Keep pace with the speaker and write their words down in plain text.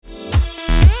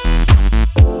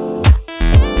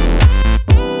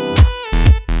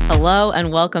Hello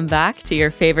and welcome back to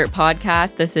your favorite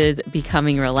podcast. This is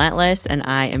Becoming Relentless, and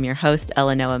I am your host,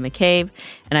 Noa McCabe,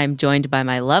 and I'm joined by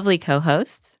my lovely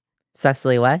co-hosts,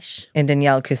 Cecilee Wesh and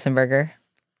Danielle Kusenberger.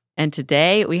 And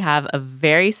today we have a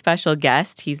very special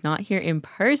guest. He's not here in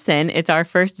person. It's our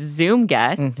first Zoom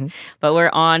guest, but we're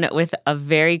on with a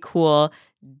very cool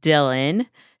Dylan.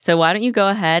 So why don't you go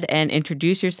ahead and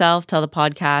introduce yourself, tell the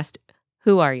podcast,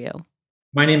 who are you?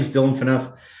 My name is Dillon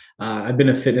Phaneuf. I've been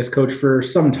a fitness coach for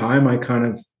some time. I kind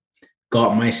of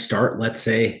got my start, let's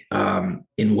say,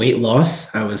 in weight loss.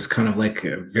 I was kind of like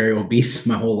very obese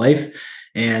my whole life.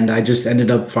 And I just ended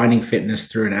up finding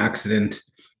fitness through an accident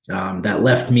that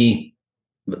left me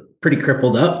pretty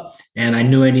crippled up. And I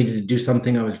knew I needed to do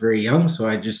something. I was very young. So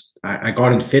I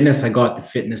got into fitness. I got the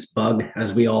fitness bug,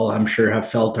 as we all, I'm sure, have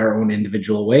felt our own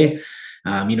individual way.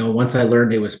 Once I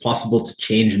learned it was possible to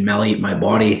change and malleate my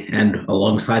body, and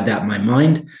alongside that, my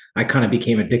mind, I kind of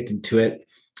became addicted to it.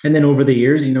 And then over the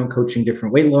years, coaching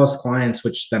different weight loss clients,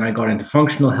 which then I got into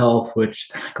functional health, which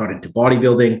then I got into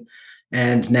bodybuilding.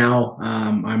 And now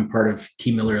I'm part of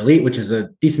Team Miller Elite, which is a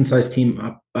decent sized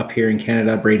team up here in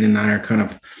Canada. Braden and I are kind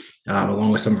of,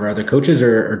 along with some of our other coaches,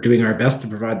 are doing our best to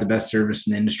provide the best service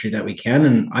in the industry that we can.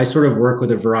 And I sort of work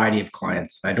with a variety of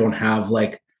clients. I don't have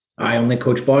I only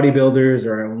coach bodybuilders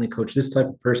or I only coach this type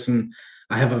of person.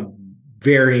 I have a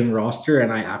varying roster,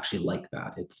 and I actually like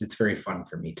that. It's very fun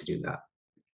for me to do that.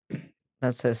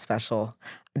 That's so special.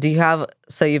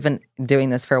 So you've been doing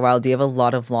this for a while. Do you have a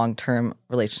lot of long-term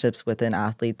relationships within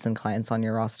athletes and clients on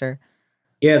your roster?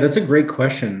 Yeah, that's a great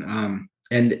question.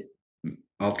 And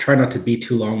I'll try not to be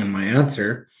too long in my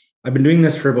answer. I've been doing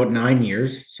this for about 9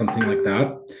 years, something like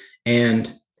that.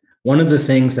 And one of the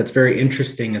things that's very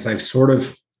interesting is I've sort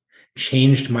of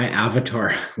changed my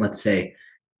avatar, let's say.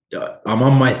 I'm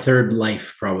on my third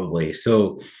life probably.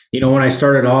 So, when I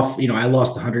started off, I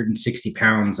lost 160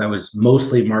 pounds. I was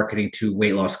mostly marketing to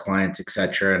weight loss clients,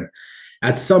 etc. And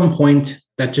at some point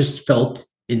that just felt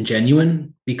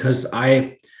ingenuine because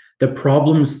the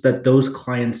problems that those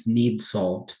clients need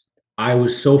solved, I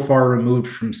was so far removed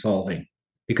from solving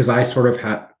because I sort of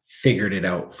had figured it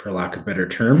out, for lack of a better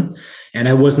term. And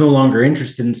I was no longer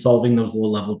interested in solving those low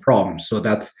level problems. So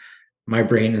that's, my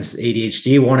brain is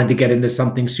ADHD, wanted to get into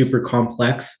something super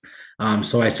complex.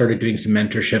 So I started doing some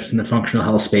mentorships in the functional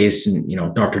health space. And,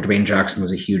 Dr. Dwayne Jackson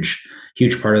was a huge,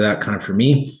 huge part of that kind of for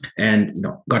me. And,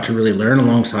 got to really learn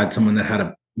alongside someone that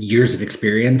had years of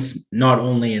experience, not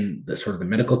only in the sort of the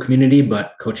medical community,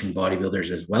 but coaching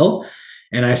bodybuilders as well.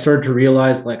 And I started to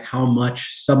realize how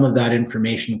much some of that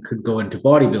information could go into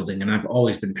bodybuilding. And I've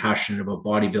always been passionate about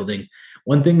bodybuilding.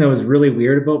 One thing that was really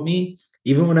weird about me,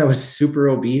 even when I was super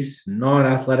obese, not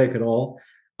athletic at all,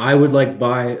 I would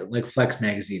buy Flex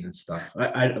magazine and stuff.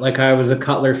 I was a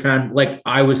Cutler fan.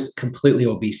 I was completely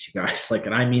obese, you guys.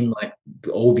 And I mean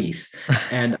obese,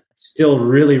 and still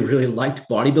really, really liked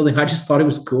bodybuilding. I just thought it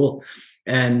was cool.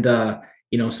 And,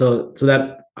 so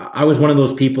that I was one of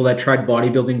those people that tried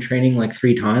bodybuilding training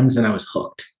 3 times and I was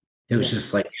hooked. It was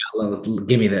just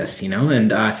give me this,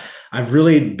 and I've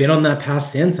really been on that path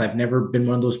since. I've never been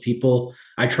one of those people.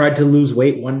 I tried to lose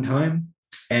weight one time,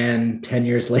 and 10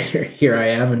 years later, here I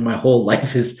am, and my whole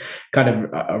life is kind of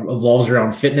evolves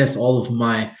around fitness. All of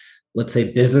my, let's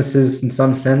say, businesses in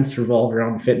some sense revolve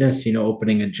around fitness,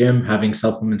 opening a gym, having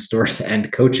supplement stores,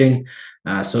 and coaching.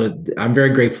 So I'm very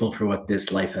grateful for what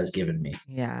this life has given me.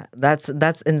 Yeah, that's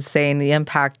insane. The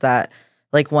impact that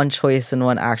one choice and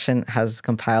one action has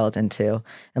compiled into.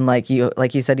 And like you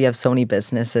said, you have so many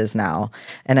businesses now.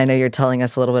 And I know you're telling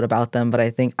us a little bit about them, but I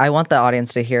think I want the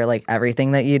audience to hear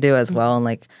everything that you do as well,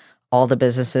 and all the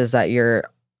businesses that you're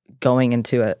going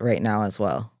into it right now as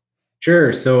well.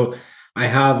 Sure. So I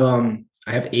have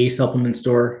a supplement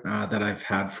store that I've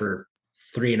had for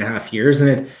 3.5 years.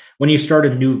 And when you start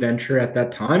a new venture at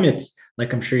that time, it's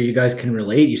I'm sure you guys can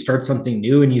relate. You start something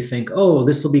new and you think, oh,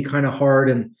 this will be kind of hard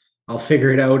and I'll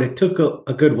figure it out. It took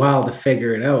a good while to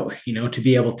figure it out, to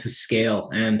be able to scale.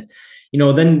 And,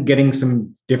 then getting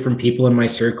some different people in my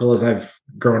circle as I've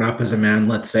grown up as a man,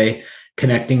 let's say,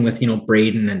 connecting with,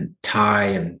 Braden and Ty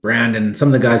and Brandon, and some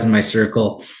of the guys in my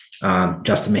circle.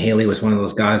 Justin Mahaley was one of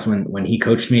those guys when he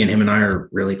coached me, and him and I are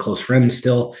really close friends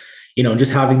still,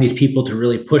 just having these people to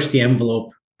really push the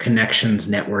envelope, connections,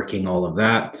 networking, all of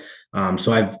that.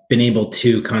 So I've been able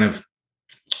to kind of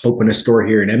open a store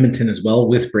here in Edmonton as well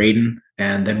with Braden,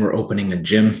 and then we're opening a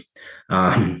gym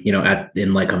in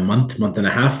a month and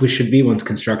a half we should be, once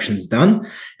construction's done.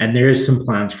 And there is some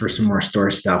plans for some more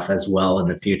store stuff as well in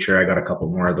the future. I got a couple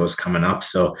more of those coming up,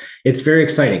 so it's very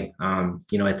exciting.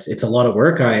 It's a lot of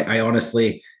work. I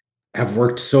honestly, have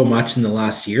worked so much in the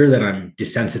last year that I'm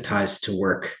desensitized to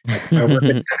work. Like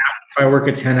if I work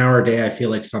a 10-hour day, I feel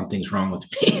like something's wrong with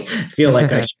me. I feel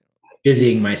like I should be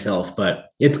busying myself, but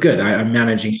it's good. I'm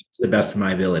managing it to the best of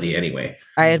my ability anyway.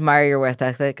 I admire your work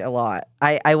ethic a lot.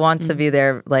 I want to be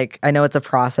there. Like, I know it's a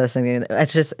process and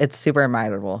it's super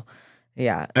admirable.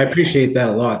 Yeah. I appreciate that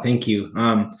a lot. Thank you.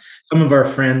 Some of our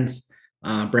friends,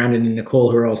 Brandon and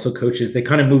Nicole, who are also coaches, they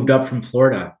kind of moved up from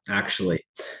Florida, actually.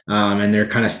 And they're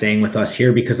kind of staying with us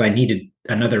here because I needed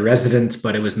another resident,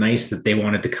 but it was nice that they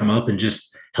wanted to come up and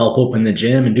just help open the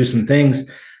gym and do some things.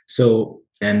 So,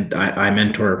 and I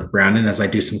mentor Brandon as I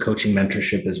do some coaching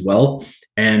mentorship as well.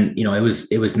 And,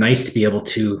 it was nice to be able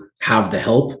to have the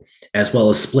help as well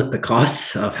as split the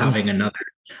costs of having another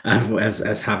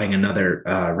as having another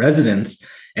residence.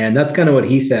 And that's kind of what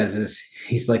he says is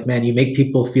he's like, man, you make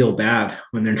people feel bad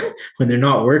when they're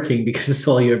not working because it's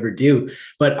all you ever do.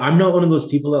 But I'm not one of those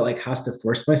people that like has to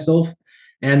force myself.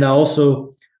 And I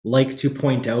also like to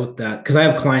point out that because I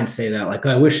have clients say that like,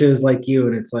 I wish it was like you.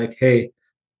 And it's like, hey,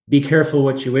 be careful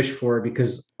what you wish for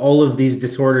because all of these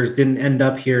disorders didn't end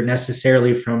up here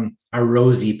necessarily from a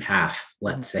rosy path,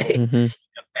 let's say. Mm-hmm.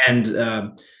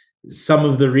 And some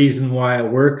of the reason why I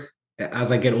work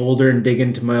as I get older and dig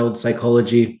into my own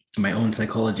psychology,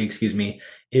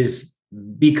 is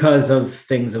because of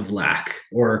things of lack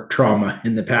or trauma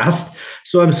in the past.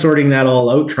 So I'm sorting that all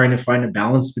out, trying to find a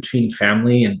balance between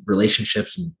family and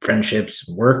relationships and friendships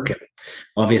and work. And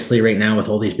obviously right now with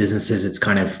all these businesses, it's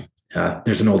kind of,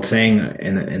 there's an old saying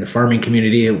in the farming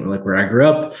community, like where I grew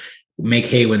up, make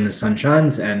hay when the sun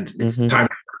shines. And it's time to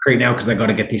work right now because I got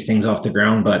to get these things off the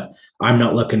ground, but I'm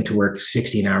not looking to work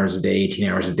 16 hours a day, 18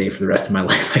 hours a day for the rest of my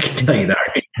life. I can tell you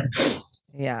that.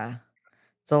 Yeah.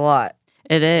 It's a lot.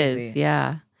 It is.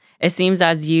 Yeah. It seems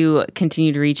as you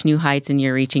continue to reach new heights and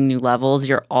you're reaching new levels,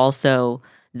 you're also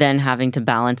then having to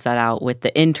balance that out with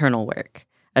the internal work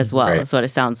as well. Right. That's what it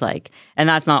sounds like. And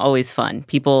that's not always fun.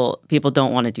 People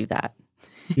don't want to do that.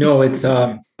 No, it's,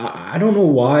 I don't know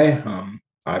why.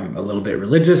 I'm a little bit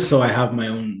religious, so I have my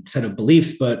own set of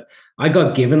beliefs, but I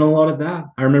got given a lot of that.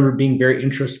 I remember being very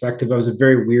introspective. I was a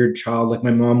very weird child. Like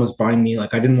my mom was buying me,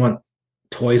 like I didn't want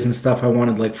toys and stuff. I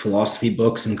wanted like philosophy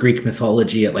books and Greek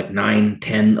mythology at like 9,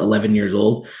 10, 11 years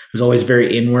old. I was always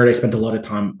very inward. I spent a lot of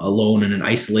time alone in an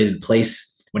isolated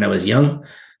place when I was young.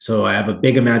 So I have a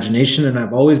big imagination and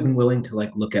I've always been willing to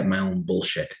like look at my own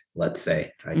bullshit, let's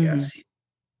say, I guess.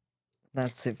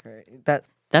 That's super.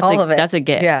 That's a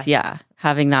gift. Yeah.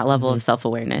 Having that level of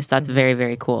self-awareness. That's very,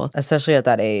 very cool. Especially at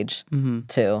that age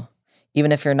too.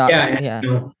 Even if you're not.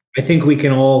 I think we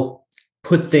can all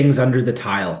put things under the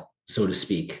tile, so to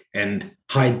speak, and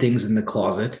hide things in the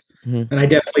closet. And I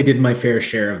definitely did my fair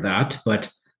share of that.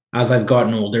 But as I've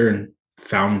gotten older and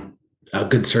found a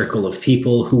good circle of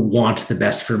people who want the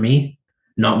best for me,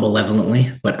 not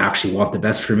malevolently, but actually want the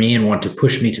best for me and want to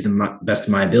push me to the best of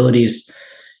my abilities,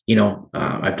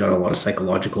 I've done a lot of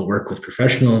psychological work with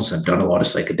professionals. I've done a lot of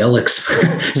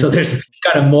psychedelics. So there's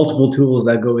kind of multiple tools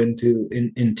that go into,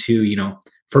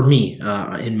 for me,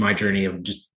 in my journey of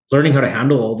just learning how to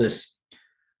handle all this,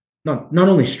 not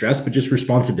only stress, but just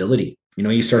responsibility.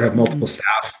 You start to have multiple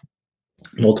staff,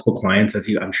 multiple clients,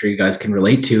 I'm sure you guys can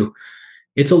relate to.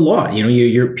 It's a lot,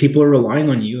 your people are relying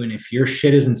on you. And if your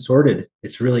shit isn't sorted,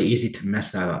 it's really easy to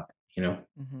mess that up,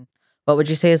 What would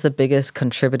you say is the biggest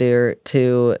contributor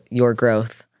to your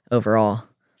growth overall?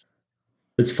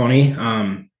 It's funny.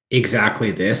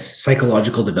 Exactly this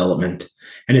psychological development.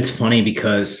 And it's funny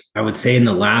because I would say in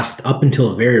the last, up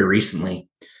until very recently,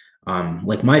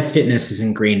 like my fitness is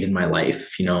ingrained in my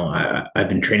life. I've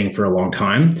been training for a long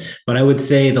time, but I would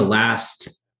say the last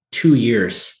 2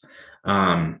 years,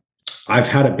 I've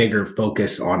had a bigger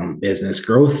focus on business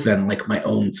growth than like my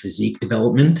own physique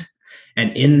development.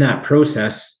 And in that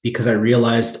process, because I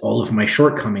realized all of my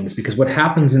shortcomings, because what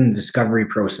happens in the discovery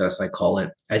process, I call it,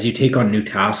 as you take on new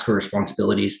tasks or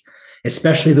responsibilities,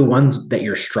 especially the ones that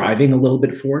you're striving a little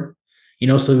bit for,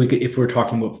 so if we're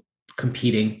talking about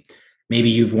competing, maybe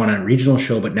you've won a regional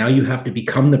show, but now you have to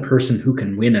become the person who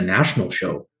can win a national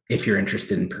show if you're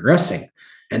interested in progressing.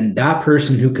 And that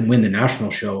person who can win the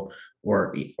national show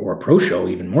or a pro show,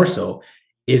 even more so,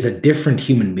 is a different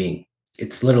human being.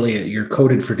 It's literally, you're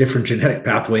coded for different genetic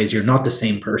pathways. You're not the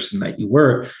same person that you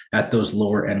were at those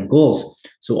lower end goals.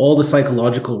 So all the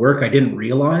psychological work I didn't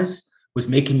realize was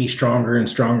making me stronger and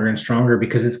stronger and stronger,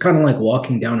 because it's kind of like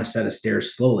walking down a set of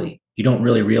stairs slowly. You don't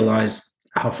really realize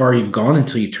how far you've gone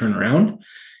until you turn around.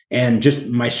 And just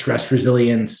my stress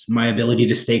resilience, my ability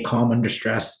to stay calm under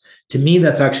stress, to me,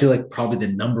 that's actually like probably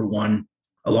the number one,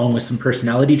 along with some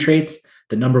personality traits,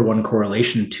 the number one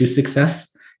correlation to success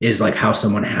is like how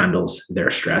someone handles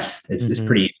their stress. It's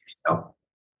pretty easy to tell.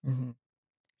 Mm-hmm.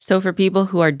 So for people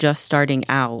who are just starting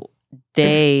out,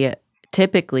 they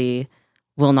typically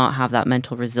will not have that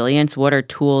mental resilience. What are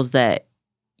tools that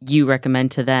you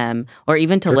recommend to them, or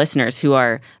even to listeners who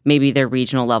are maybe their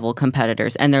regional level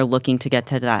competitors and they're looking to get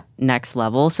to that next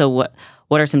level? So what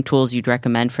are some tools you'd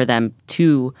recommend for them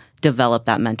to develop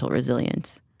that mental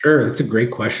resilience? Sure, that's a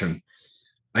great question.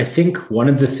 I think one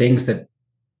of the things that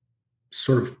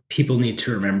sort of people need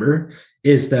to remember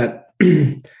is that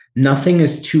nothing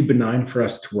is too benign for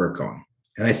us to work on.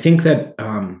 And I think that,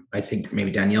 I think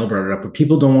maybe Danielle brought it up, but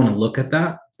people don't want to look at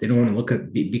that. They don't want to look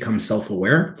at, become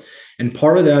self-aware. And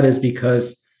part of that is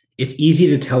because it's easy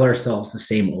to tell ourselves the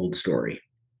same old story.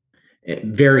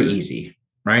 Very easy,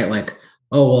 right? Like,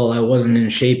 oh, well, I wasn't in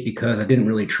shape because I didn't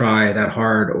really try that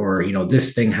hard, or,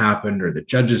 this thing happened, or the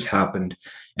judges happened.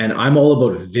 And I'm all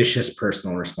about vicious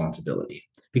personal responsibility,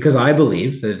 because I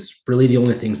believe that it's really the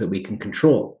only things that we can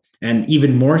control. And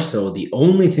even more so, the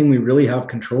only thing we really have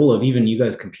control of, even you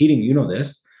guys competing,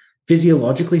 this,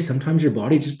 physiologically, sometimes your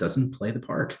body just doesn't play the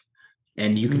part.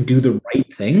 And you can do the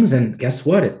right things, and guess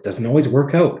what? It doesn't always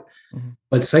work out. Mm-hmm.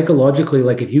 But psychologically,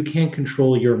 like, if you can't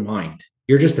control your mind,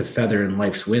 you're just a feather in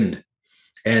life's wind.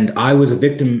 And I was a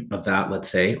victim of that, let's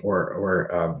say,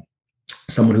 or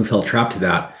someone who fell trapped to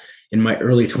that. In my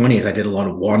early 20s, I did a lot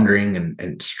of wandering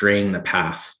and straying the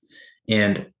path.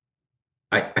 And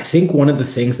I think one of the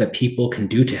things that people can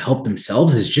do to help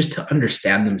themselves is just to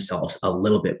understand themselves a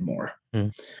little bit more.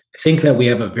 I think that we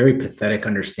have a very pathetic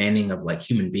understanding of like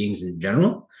human beings in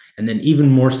general, and then even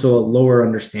more so a lower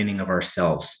understanding of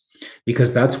ourselves,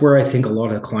 because that's where I think a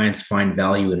lot of clients find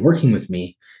value in working with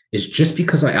me, is just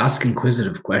because I ask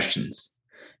inquisitive questions,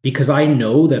 because I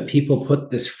know that people put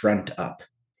this front up,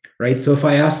 right? So if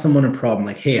I ask someone a problem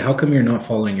like, hey, how come you're not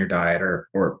following your diet,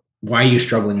 or why are you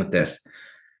struggling with this?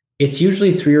 It's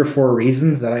usually 3 or 4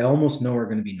 reasons that I almost know are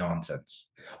going to be nonsense.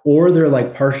 Or they're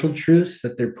like partial truths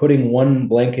that they're putting one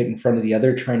blanket in front of the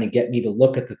other, trying to get me to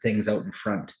look at the things out in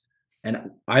front.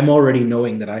 And I'm already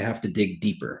knowing that I have to dig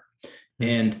deeper.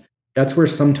 And that's where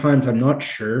sometimes I'm not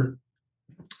sure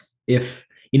if,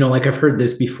 like I've heard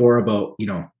this before about,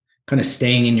 kind of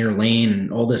staying in your lane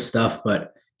and all this stuff.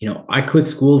 But, I quit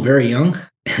school very young,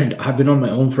 and I've been on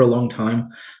my own for a long time.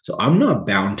 So I'm not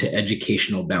bound to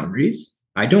educational boundaries.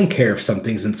 I don't care if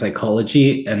something's in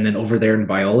psychology and then over there in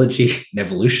biology and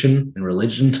evolution and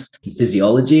religion and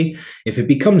physiology. If it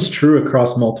becomes true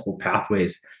across multiple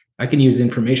pathways, I can use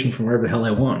information from wherever the hell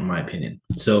I want, in my opinion.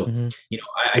 So,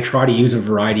 I try to use a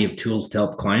variety of tools to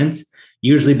help clients,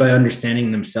 usually by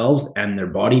understanding themselves and their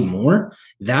body more.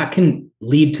 That can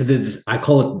lead to I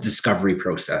call it the discovery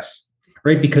process,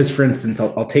 right? Because, for instance,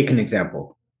 I'll take an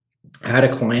example. I had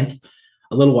a client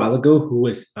a little while ago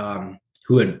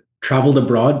who had traveled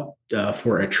abroad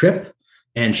for a trip,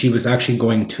 and she was actually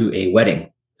going to a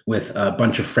wedding with a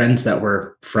bunch of friends that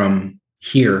were from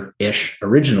here-ish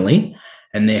originally,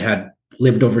 and they had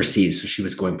lived overseas. So she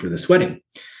was going for this wedding.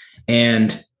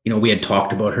 And, we had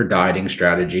talked about her dieting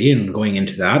strategy and going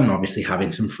into that, and obviously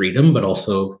having some freedom, but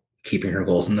also keeping her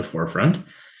goals in the forefront.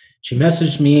 She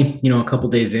messaged me, a couple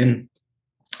days in,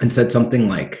 and said something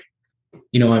like,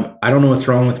 I don't know what's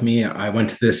wrong with me. I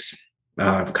went to this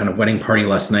kind of wedding party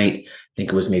last night. I think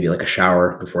it was maybe like a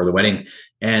shower before the wedding.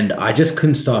 And I just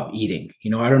couldn't stop eating.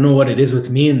 I don't know what it is with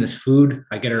me and this food.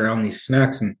 I get around these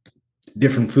snacks and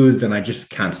different foods, and I just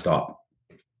can't stop.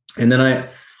 And then I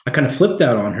kind of flipped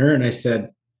that on her, and I said,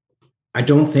 I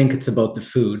don't think it's about the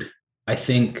food. I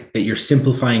think that you're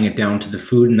simplifying it down to the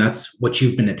food, and that's what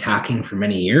you've been attacking for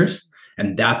many years.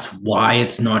 And that's why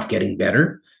it's not getting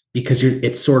better, because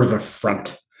it's sort of a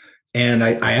front. And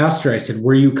I asked her, I said,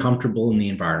 were you comfortable in the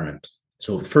environment?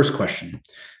 So first question.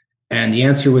 And the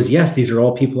answer was yes. These are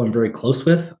all people I'm very close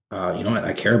with.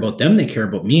 I care about them. They care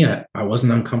about me. I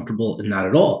wasn't uncomfortable in that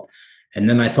at all. And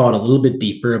then I thought a little bit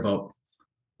deeper about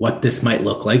what this might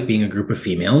look like being a group of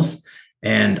females.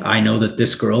 And I know that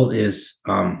this girl is,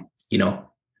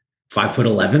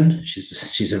 5'11".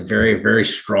 She's a very, very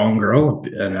strong girl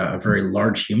and a very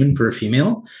large human for a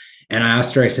female. And I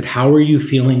asked her, I said, how are you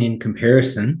feeling in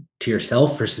comparison to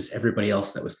yourself versus everybody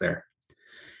else that was there?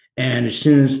 And as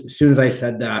soon as I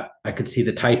said that, I could see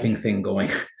the typing thing going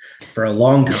for a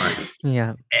long time.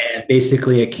 Yeah. And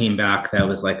basically it came back that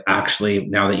was like, actually,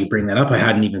 now that you bring that up, I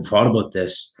hadn't even thought about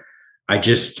this. I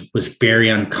just was very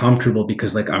uncomfortable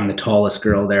because, like, I'm the tallest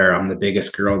girl there. I'm the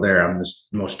biggest girl there. I'm the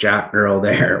most jacked girl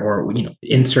there, or,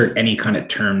 insert any kind of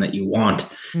term that you want.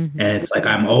 Mm-hmm. And it's like,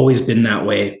 I've always been that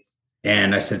way.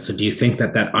 And I said, so do you think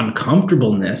that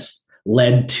uncomfortableness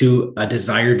led to a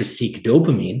desire to seek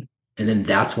dopamine? And then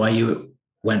that's why you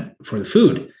went for the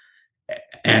food.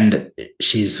 And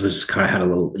was kind of had a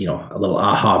little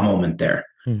aha moment there,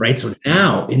 right? So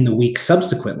now in the week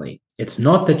subsequently, it's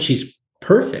not that she's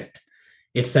perfect,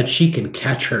 it's that she can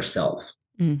catch herself,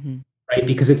 right?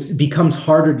 Because it becomes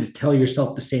harder to tell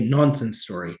yourself the same nonsense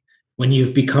story when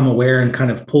you've become aware and kind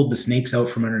of pulled the snakes out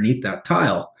from underneath that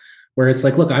tile, where it's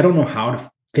like, look, I don't know how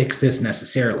to fix this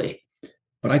necessarily,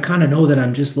 but I kind of know that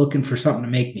I'm just looking for something to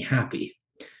make me happy.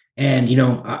 And,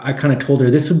 I kind of told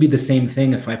her this would be the same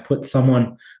thing if I put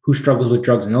someone who struggles with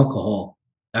drugs and alcohol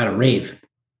at a rave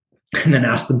and then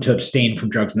asked them to abstain from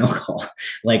drugs and alcohol.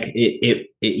 Like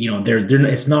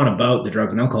it's not about the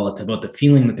drugs and alcohol. It's about the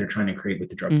feeling that they're trying to create with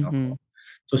the drugs and alcohol.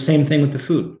 So same thing with the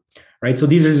food, right? So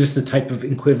these are just the type of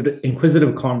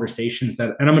inquisitive conversations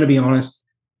and I'm going to be honest,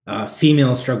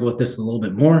 females struggle with this a little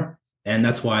bit more. And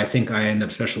that's why I think I end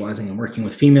up specializing in working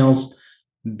with females,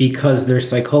 because their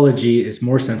psychology is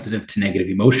more sensitive to negative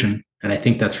emotion. And I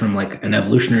think that's from like an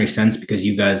evolutionary sense, because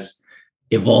you guys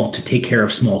evolved to take care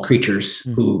of small creatures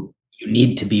who you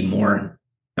need to be more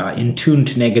in tune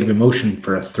to negative emotion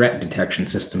for a threat detection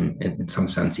system in some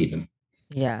sense even.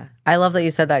 Yeah. I love that you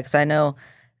said that, because I know,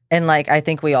 and like, I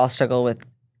think we all struggle with,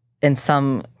 in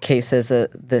some cases,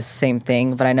 the same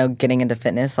thing. But I know getting into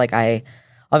fitness, like I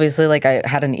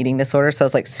had an eating disorder, so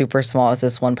it's like super small as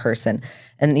this one person.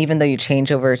 And even though you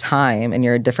change over time and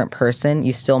you're a different person,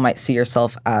 you still might see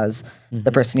yourself as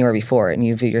the person you were before, and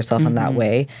you view yourself in that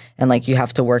way. And like you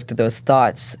have to work through those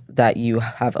thoughts that you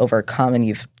have overcome and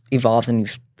you've evolved and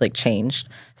you've like changed.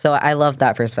 So I love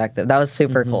that perspective. That was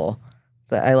super cool.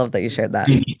 I love that you shared that.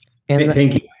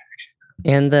 Thank you.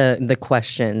 And the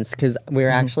questions, because we were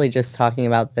actually just talking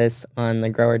about this on the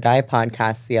Grow or Die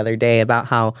podcast the other day, about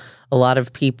how a lot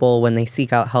of people, when they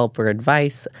seek out help or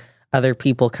advice, other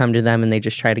people come to them and they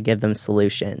just try to give them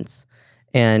solutions.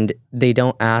 And they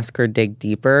don't ask or dig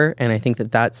deeper. And I think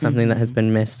that that's something that has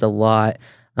been missed a lot.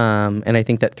 And I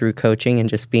think that through coaching and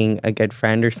just being a good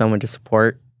friend or someone to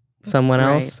support someone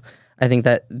else, I think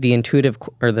that the intuitive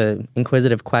or the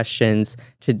inquisitive questions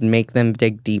to make them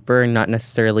dig deeper and not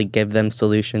necessarily give them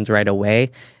solutions right away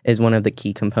is one of the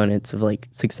key components of like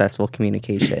successful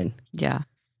communication. Yeah.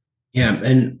 Yeah.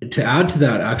 And to add to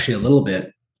that actually a little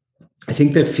bit, I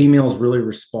think that females really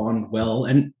respond well,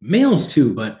 and males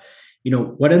too, but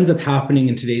what ends up happening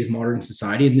in today's modern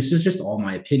society, and this is just all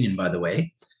my opinion, by the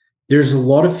way, there's a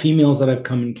lot of females that I've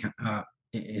come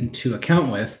into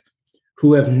account with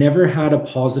who have never had a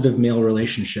positive male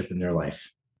relationship in their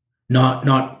life,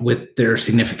 not with their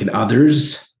significant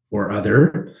others or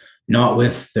other, not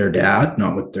with their dad,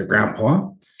 not with their grandpa.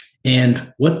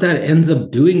 And what that ends up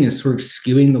doing is sort of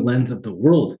skewing the lens of the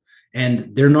world.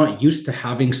 And they're not used to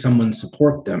having someone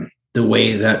support them the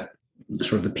way that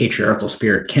sort of the patriarchal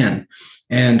spirit can.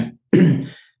 And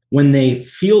when they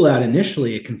feel that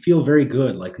initially, it can feel very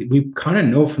good. Like we kind of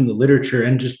know from the literature,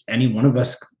 and just any one of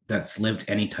us that's lived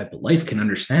any type of life can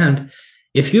understand,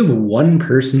 if you have one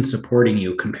person supporting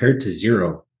you compared to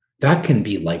zero, that can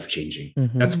be life-changing.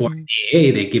 That's why in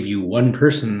AA, they give you one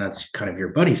person that's kind of your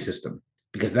buddy system,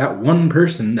 because that one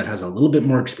person that has a little bit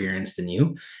more experience than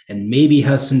you and maybe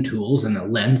has some tools and a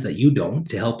lens that you don't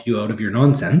to help you out of your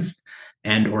nonsense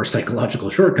and or psychological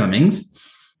shortcomings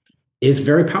is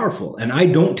very powerful. And I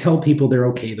don't tell people they're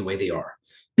okay the way they are,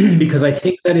 because I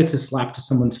think that it's a slap to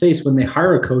someone's face when they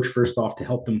hire a coach, first off, to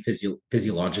help them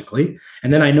physiologically.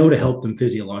 And then I know to help them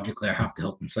physiologically, I have to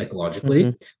help them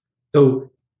psychologically. So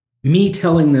me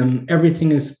telling them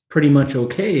everything is pretty much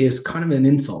okay is kind of an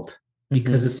insult,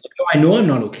 because it's like, oh, I know I'm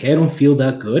not okay. I don't feel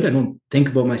that good. I don't think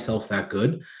about myself that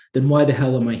good. Then why the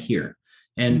hell am I here?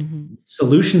 And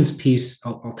solutions piece,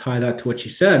 I'll tie that to what you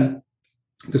said.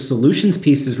 The solutions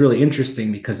piece is really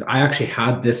interesting, because I actually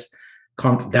had this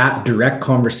that direct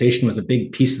conversation was a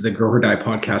big piece of the Grow or Die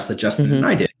podcast that Justin and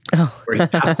I did, where he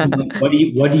asked him, like, what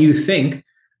do you think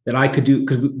that I could do?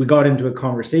 Because we got into a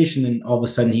conversation, and all of a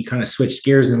sudden he kind of switched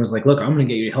gears and was like, look, I'm going to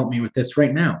get you to help me with this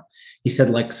right now. He said,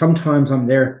 like, sometimes I'm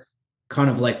there kind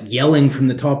of like yelling from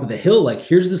the top of the hill, like,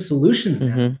 here's the solutions,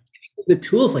 man. The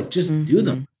tools, like, just do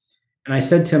them. And I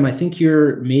said to him, I think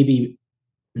you're maybe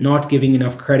not giving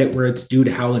enough credit where it's due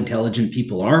to how intelligent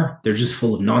people are. They're just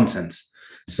full of nonsense.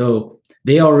 So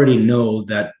they already know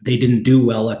that they didn't do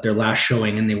well at their last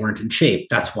showing and they weren't in shape.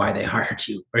 That's why they hired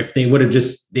you. Or if they would have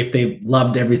if they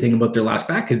loved everything about their last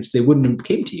package, they wouldn't have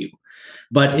came to you.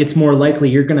 But it's more likely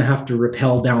you're going to have to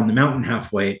rappel down the mountain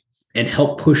halfway and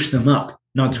help push them up,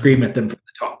 not scream at them from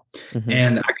the top.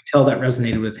 And I could tell that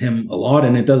resonated with him a lot.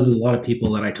 And it does with a lot of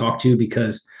people that I talk to,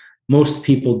 because most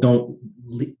people don't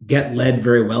get led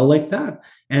very well like that.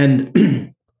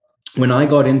 And when I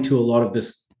got into a lot of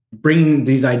this bringing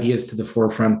these ideas to the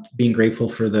forefront, being grateful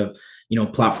for the,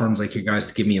 platforms like you guys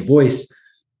to give me a voice.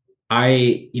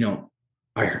 I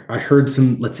heard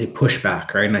some, let's say,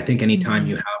 pushback, right? And I think anytime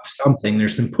you have something,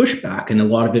 there's some pushback. And a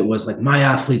lot of it was like, my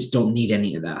athletes don't need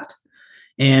any of that.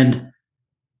 And,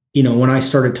 when I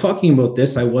started talking about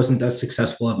this, I wasn't as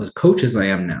successful of a coach as I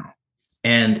am now.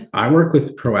 And I work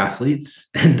with pro athletes,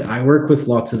 and I work with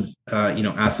lots of,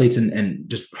 athletes and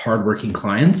just hardworking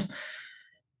clients.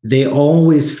 They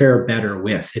always fare better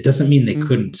with. It doesn't mean they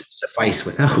couldn't suffice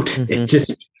without. It just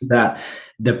means that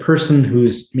the person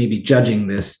who's maybe judging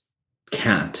this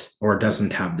can't or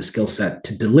doesn't have the skill set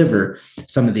to deliver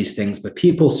some of these things. But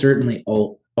people certainly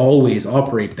always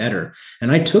operate better.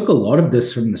 And I took a lot of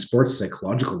this from the sports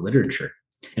psychological literature.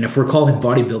 And if we're calling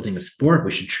bodybuilding a sport,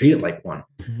 we should treat it like one,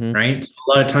 right? A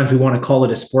lot of times we want to call it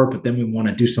a sport, but then we want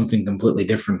to do something completely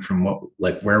different from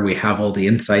where we have all the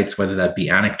insights, whether that be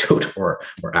anecdote or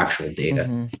actual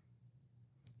data.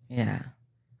 Yeah.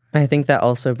 I think that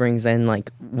also brings in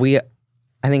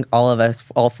I think all of us,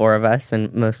 all four of us,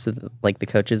 and most of the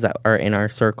coaches that are in our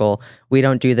circle, we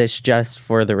don't do this just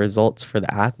for the results for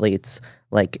the athletes,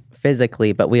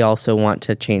 physically, but we also want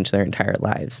to change their entire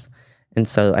lives. And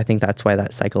so I think that's why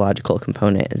that psychological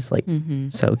component is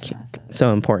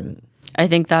so important. I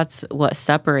think that's what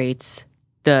separates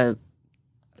the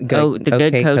good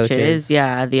okay coaches.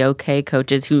 Yeah, the okay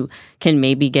coaches who can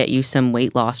maybe get you some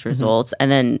weight loss results, and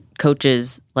then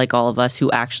coaches like all of us who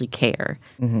actually care,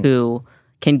 who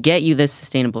can get you the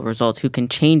sustainable results, who can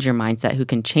change your mindset, who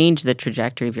can change the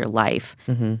trajectory of your life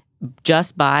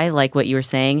just by, like what you were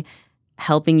saying,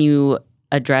 helping you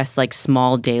address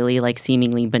small daily,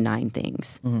 seemingly benign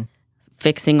things.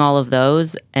 Fixing all of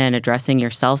those and addressing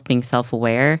yourself, being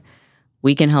self-aware,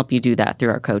 we can help you do that through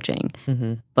our coaching.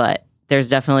 But there's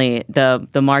definitely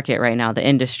the market right now, the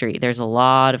industry, there's a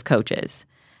lot of coaches.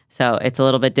 So it's a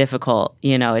little bit difficult.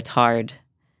 It's hard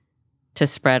to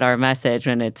spread our message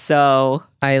when it's so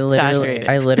saturated.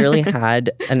 I literally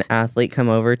had an athlete come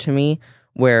over to me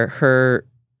where her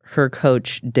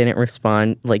coach didn't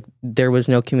respond. There was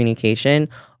no communication.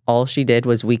 All she did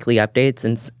was weekly updates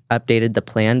and updated the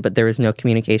plan, but there was no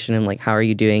communication and how are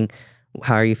you doing?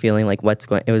 How are you feeling? What's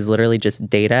going? It was literally just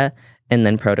data and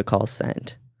then protocol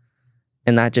sent.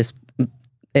 And that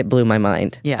it blew my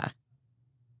mind. Yeah.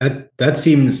 That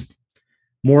seems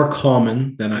more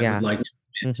common than I would like to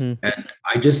admit. And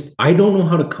I don't know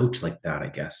how to coach like that, I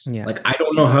guess. Yeah. I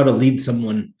don't know how to lead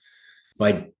someone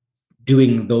by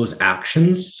doing those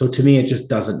actions. So to me, it just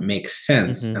doesn't make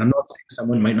sense. And I'm not saying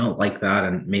someone might not like that,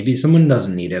 and maybe someone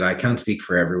doesn't need it. I can't speak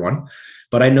for everyone,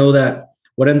 but I know that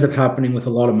what ends up happening with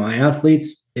a lot of my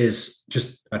athletes is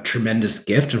just a tremendous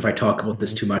gift. And if I talk about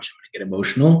this too much, I'm going to get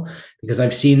emotional, because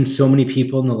I've seen so many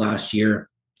people in the last year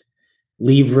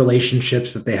leave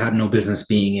relationships that they had no business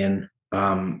being in.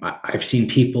 I've seen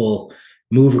people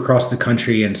move across the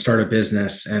country and start a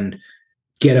business and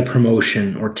get a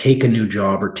promotion or take a new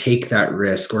job or take that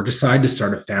risk or decide to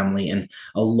start a family. And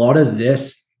a lot of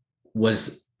this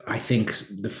was, I think,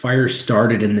 the fire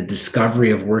started in the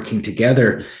discovery of working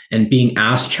together and being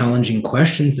asked challenging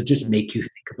questions that just make you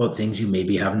think about things you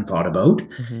maybe haven't thought about,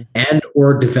 and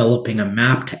or developing a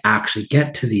map to actually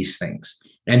get to these things.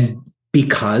 And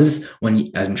because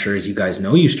when, I'm sure as you guys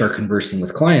know, you start conversing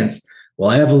with clients, well,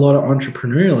 I have a lot of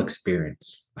entrepreneurial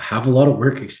experience. I have a lot of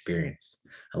work experience.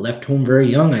 I left home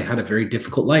very young. I had a very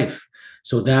difficult life.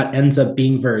 So that ends up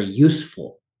being very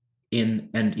useful and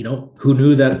who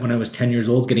knew that when I was 10 years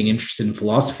old, getting interested in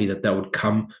philosophy, that would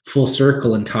come full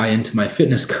circle and tie into my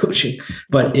fitness coaching,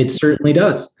 but it certainly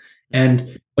does.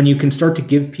 And when you can start to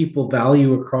give people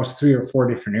value across 3 or 4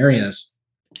 different areas,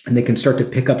 and they can start to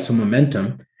pick up some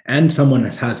momentum, and someone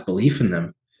has belief in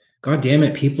them, God damn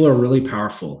it, people are really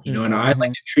powerful, and I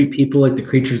like to treat people like the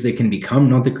creatures they can become,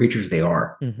 not the creatures they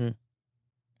are.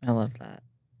 I love that.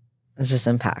 It's just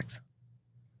impact.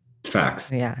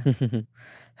 Facts. Yeah.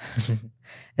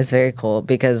 It's very cool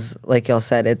because, like y'all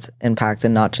said, it's impact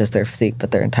and not just their physique, but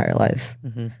their entire lives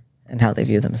and how they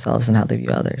view themselves and how they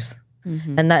view others.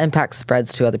 And that impact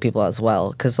spreads to other people as well.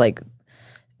 Because,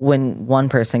 when one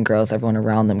person grows, everyone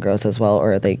around them grows as well,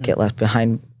 or they get left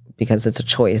behind because it's a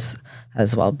choice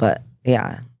as well. But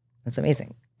yeah, it's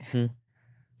amazing. That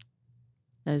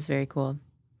is very cool.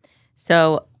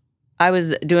 So I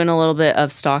was doing a little bit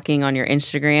of stalking on your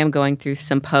Instagram, going through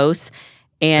some posts,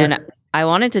 and I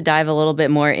wanted to dive a little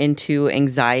bit more into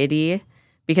anxiety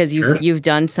because you've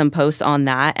done some posts on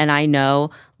that, and I know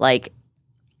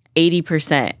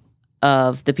 80%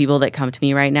 of the people that come to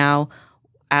me right now,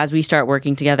 as we start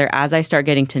working together, as I start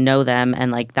getting to know them,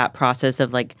 and that process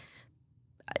of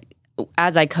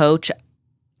as I coach,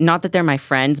 not that they're my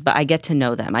friends, but I get to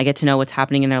know them. I get to know what's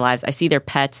happening in their lives. I see their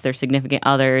pets, their significant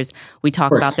others. We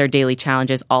talk about their daily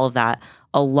challenges, all of that.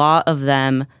 A lot of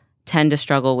them tend to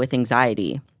struggle with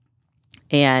anxiety.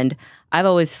 And I've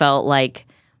always felt like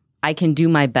I can do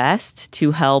my best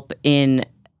to help in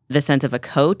the sense of a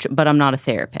coach, but I'm not a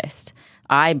therapist.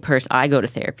 I go to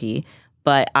therapy,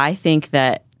 but I think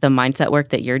that the mindset work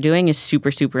that you're doing is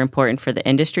super, super important for the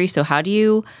industry. So how do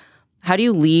you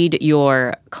lead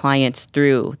your clients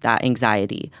through that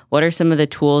anxiety? What are some of the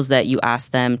tools that you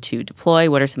ask them to deploy?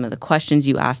 What are some of the questions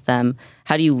you ask them?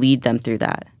 How do you lead them through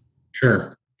that?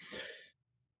 Sure.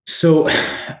 So,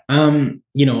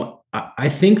 I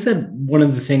think that one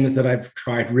of the things that I've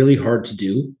tried really hard to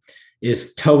do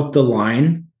is tout the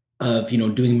line of,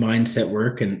 doing mindset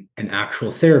work and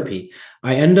actual therapy.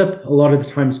 I end up a lot of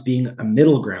the times being a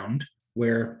middle ground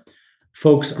where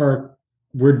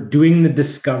we're doing the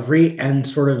discovery and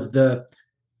sort of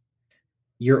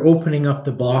you're opening up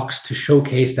the box to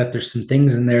showcase that there's some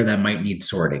things in there that might need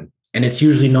sorting. And it's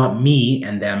usually not me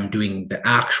and them doing the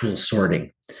actual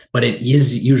sorting, but it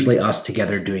is usually us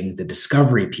together doing the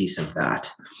discovery piece of that.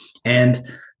 And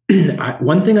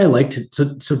one thing I like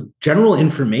so general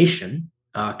information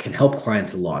can help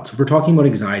clients a lot. So if we're talking about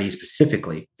anxiety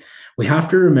specifically, we have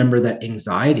to remember that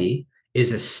anxiety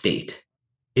is a state.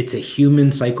 It's a human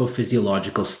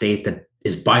psychophysiological state that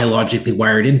is biologically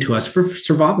wired into us for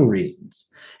survival reasons.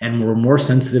 And we're more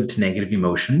sensitive to negative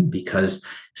emotion because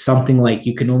something like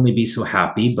you can only be so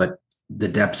happy, but the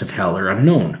depths of hell are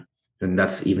unknown. And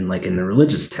that's even like in the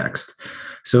religious text.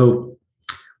 So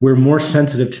we're more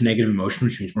sensitive to negative emotion,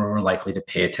 which means we're more likely to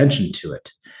pay attention to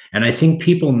it. And I think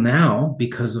people now,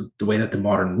 because of the way that the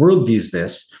modern world views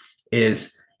this,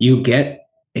 is you get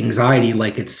anxiety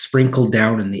like it's sprinkled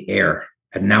down in the air.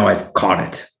 And now I've caught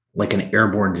it like an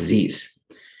airborne disease.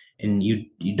 And you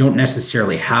don't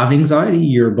necessarily have anxiety.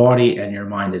 Your body and your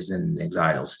mind is in an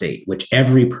anxietal state, which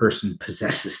every person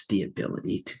possesses the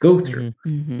ability to go through.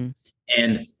 Mm-hmm.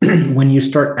 And when you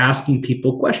start asking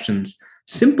people questions,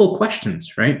 simple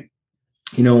questions, right?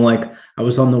 Like I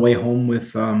was on the way home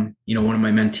with, one of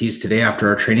my mentees today after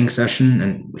our training session,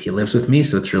 and he lives with me,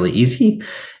 so it's really easy.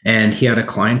 And he had a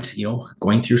client,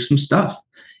 going through some stuff.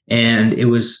 And it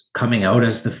was coming out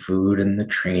as the food and the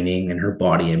training and her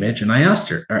body image. And I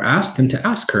asked him to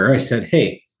ask her, I said,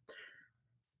 hey,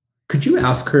 could you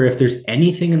ask her if there's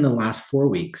anything in the last 4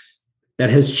 weeks that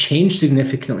has changed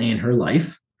significantly in her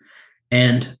life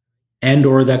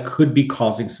or that could be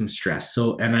causing some stress?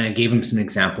 So, and I gave him some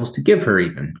examples to give her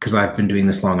even, because I've been doing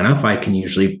this long enough, I can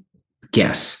usually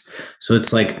guess. So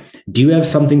it's like, do you have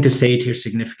something to say to your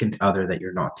significant other that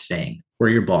you're not saying, or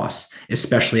your boss,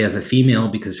 especially as a female,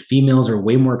 because females are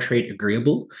way more trait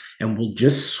agreeable and will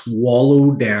just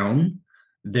swallow down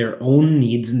their own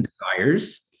needs and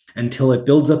desires until it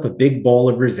builds up a big ball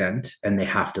of resent and they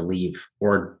have to leave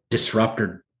or disrupt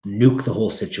or nuke the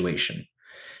whole situation,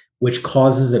 which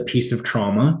causes a piece of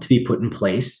trauma to be put in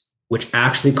place, which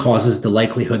actually causes the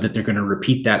likelihood that they're going to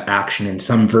repeat that action in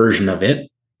some version of it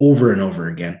over and over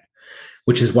again,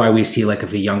 which is why we see, like,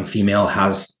 if a young female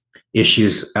has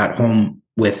issues at home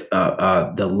with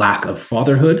the lack of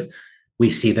fatherhood,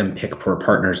 we see them pick poor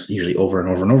partners usually over and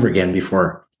over and over again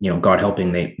before, God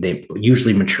helping, they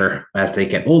usually mature as they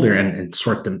get older and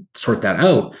sort that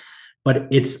out. But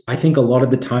it's, I think a lot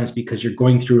of the times because you're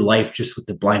going through life just with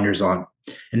the blinders on,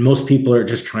 and most people are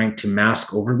just trying to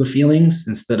mask over the feelings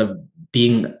instead of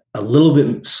being a little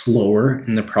bit slower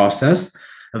in the process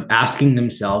of asking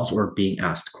themselves or being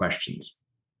asked questions.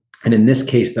 And in this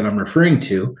case that I'm referring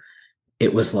to,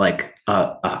 it was like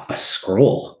a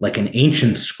scroll, like an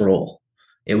ancient scroll.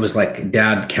 It was like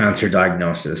dad cancer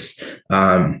diagnosis,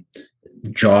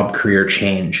 job career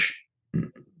change,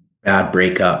 bad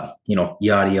breakup, yada,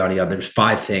 yada, yada. There's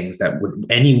 5 things that would,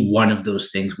 any one of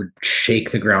those things would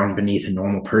shake the ground beneath a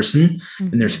normal person.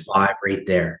 Mm-hmm. And there's 5 right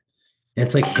there. And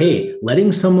it's like, hey,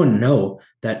 letting someone know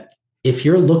that if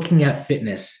you're looking at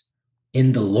fitness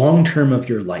in the long term of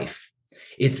your life,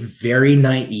 it's very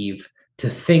naive to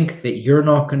think that you're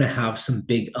not going to have some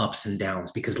big ups and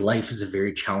downs, because life is a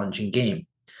very challenging game.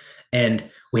 And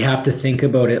we have to think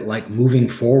about it like moving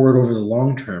forward over the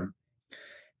long term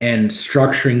and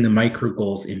structuring the micro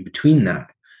goals in between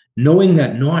that, knowing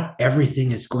that not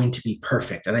everything is going to be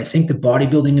perfect. And I think the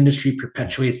bodybuilding industry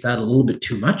perpetuates that a little bit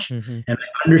too much. Mm-hmm. And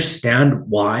I understand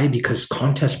why, because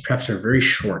contest preps are very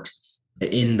short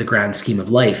in the grand scheme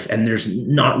of life, and there's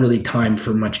not really time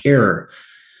for much error.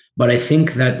 But I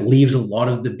think that leaves a lot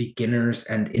of the beginners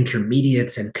and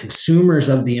intermediates and consumers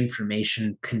of the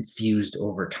information confused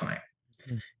over time.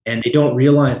 Mm-hmm. And they don't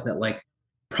realize that, like,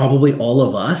 probably all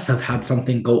of us have had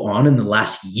something go on in the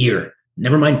last year,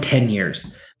 never mind 10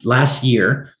 years, last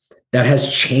year, that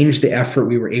has changed the effort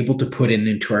we were able to put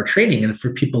into our training. And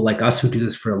for people like us who do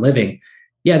this for a living,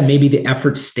 yeah, maybe the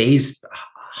effort stays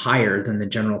higher than the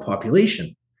general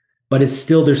population, but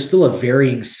there's still a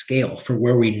varying scale for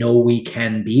where we know we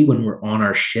can be when we're on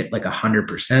our shit, like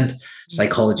 100%.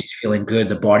 Psychology's feeling good,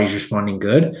 the body's responding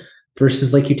good,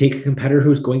 versus like you take a competitor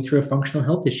who's going through a functional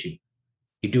health issue.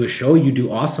 You do a show, you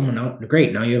do awesome, and now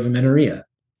great, now you have amenorrhea.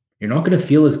 You're not going to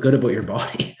feel as good about your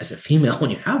body as a female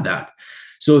when you have that.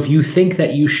 So if you think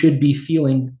that you should be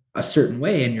feeling a certain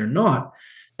way and you're not,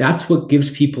 that's what gives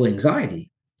people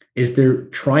anxiety, is they're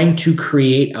trying to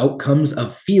create outcomes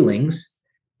of feelings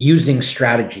using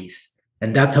strategies.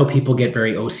 And that's how people get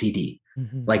very OCD.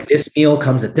 Mm-hmm. Like this meal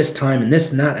comes at this time and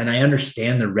this and that. And I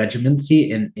understand the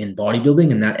regimency in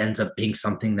bodybuilding, and that ends up being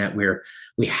something that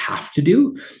we have to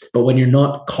do. But when you're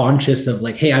not conscious of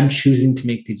like, hey, I'm choosing to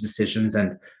make these decisions,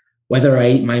 and whether I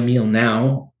eat my meal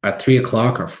now at 3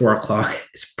 o'clock or 4 o'clock,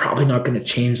 it's probably not going to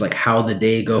change like how the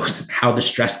day goes, how the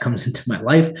stress comes into my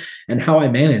life, and how I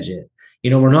manage it.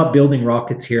 We're not building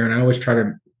rockets here. And I always try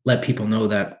to let people know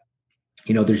that,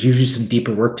 there's usually some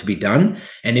deeper work to be done.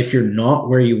 And if you're not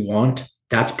where you want,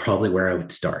 that's probably where I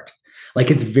would start.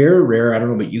 Like, it's very rare. I don't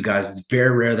know about you guys. It's very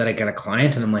rare that I get a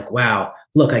client and I'm like, wow,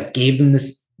 look, I gave them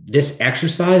this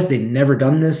exercise. They've never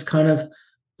done this kind of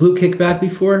glute kickback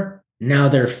before. Now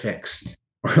they're fixed.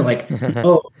 Or like,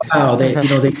 oh wow, they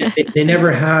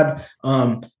never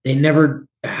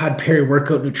had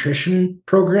peri-workout nutrition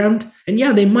programmed. And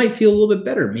yeah, they might feel a little bit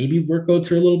better. Maybe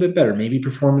workouts are a little bit better. Maybe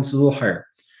performance is a little higher.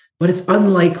 But it's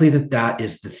unlikely that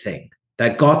is the thing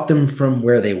that got them from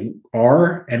where they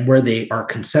are and where they are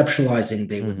conceptualizing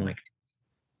they would like to.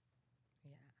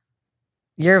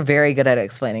 You're very good at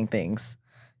explaining things.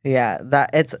 Yeah, that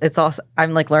it's also,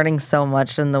 I'm like learning so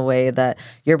much in the way that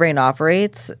your brain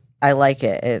operates. I like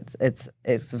it.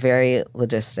 It's very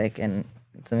logistic and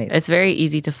it's amazing. It's very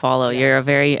easy to follow. Yeah.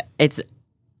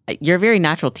 You're a very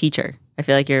natural teacher. I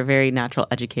feel like you're a very natural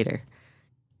educator.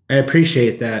 I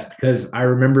appreciate that, because I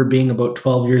remember being about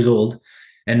 12 years old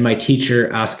and my teacher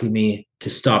asking me to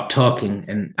stop talking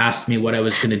and asked me what I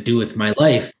was going to do with my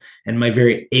life. And my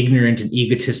very ignorant and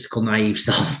egotistical, naive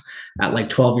self at like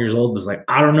 12 years old was like,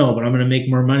 I don't know, but I'm going to make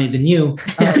more money than you.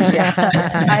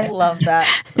 I love that.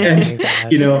 And,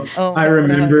 I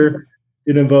remember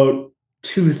in about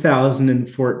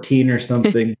 2014 or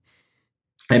something,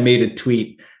 I made a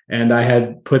tweet and I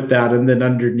had put that, and then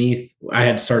underneath I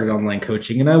had started online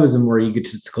coaching, and I was a more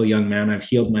egotistical young man. I've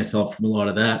healed myself from a lot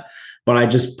of that. But I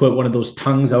just put one of those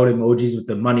tongues out emojis with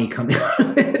the money coming out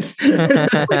of it.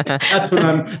 That's what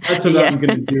I'm going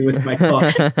to do with my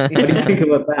coffee. What do you think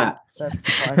about that? That's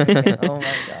funny. Oh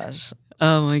my gosh.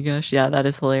 Oh my gosh. Yeah, that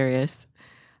is hilarious.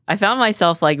 I found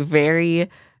myself like very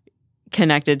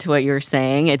connected to what you were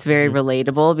saying. It's very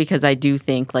relatable, because I do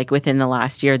think like within the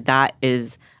last year, that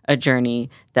is a journey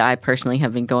that I personally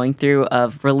have been going through,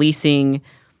 of releasing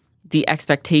the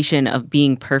expectation of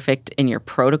being perfect in your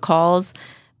protocols.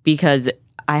 Because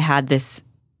I had this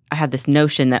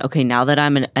notion that, okay, now that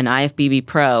I'm an IFBB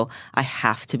pro, I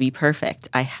have to be perfect.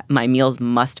 My meals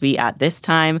must be at this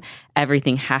time.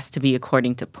 Everything has to be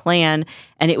according to plan.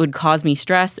 And it would cause me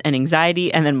stress and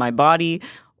anxiety, and then my body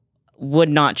would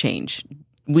not change.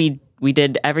 We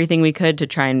did everything we could to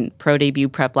try and pro debut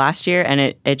prep last year,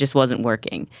 and it just wasn't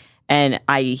working. And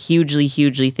I hugely,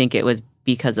 hugely think it was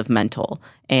because of mental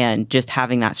and just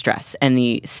having that stress and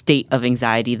the state of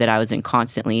anxiety that I was in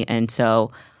constantly. And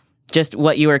so just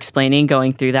what you were explaining,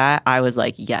 going through that, I was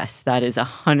like, yes, that is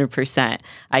 100%.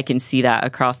 I can see that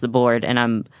across the board. And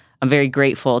I'm very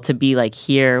grateful to be like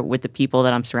here with the people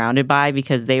that I'm surrounded by,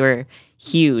 because they were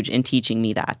huge in teaching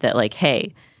me that like,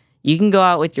 hey, you can go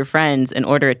out with your friends and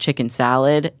order a chicken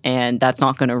salad, and that's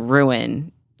not going to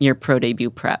ruin your pro debut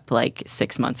prep like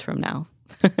 6 months from now.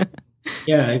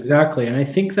 Yeah, exactly. And I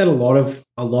think that a lot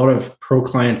of pro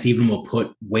clients even will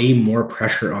put way more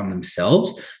pressure on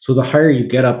themselves. So the higher you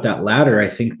get up that ladder, I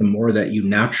think the more that you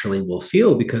naturally will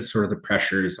feel, because sort of the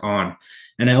pressure is on.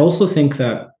 And I also think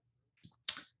that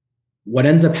what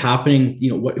ends up happening,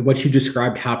 what you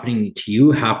described happening to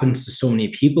you happens to so many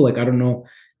people. Like, I don't know,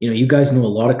 you guys know a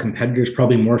lot of competitors,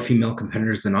 probably more female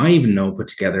competitors than I even know put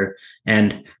together.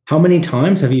 And how many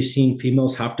times have you seen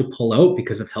females have to pull out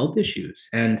because of health issues?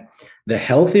 And the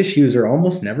health issues are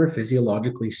almost never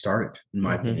physiologically started, in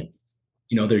my opinion.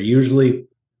 They're usually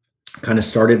kind of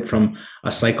started from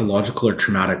a psychological or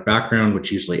traumatic background,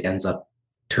 which usually ends up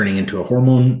turning into a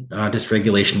hormone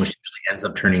dysregulation, which usually ends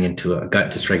up turning into a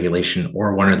gut dysregulation,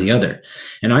 or one or the other.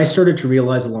 And I started to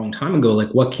realize a long time ago, like,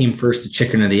 what came first, the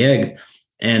chicken or the egg?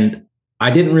 And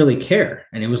I didn't really care.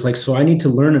 And it was like, so I need to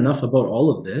learn enough about all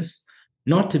of this,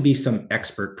 not to be some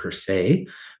expert per se,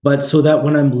 but so that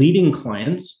when I'm leading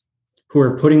clients who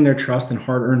are putting their trust and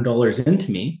hard-earned dollars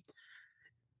into me,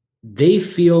 they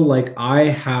feel like I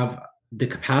have the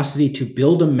capacity to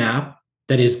build a map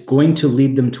that is going to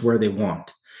lead them to where they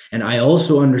want. And I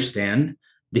also understand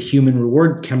the human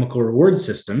reward, chemical reward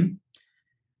system.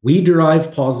 We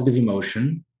derive positive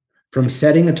emotion from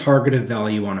setting a targeted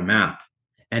value on a map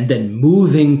and then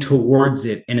moving towards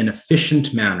it in an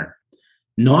efficient manner,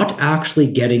 not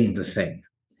actually getting the thing.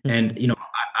 And,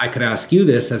 I could ask you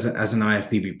this as an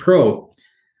IFBB pro.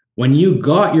 When you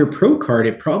got your pro card,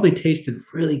 it probably tasted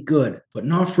really good, but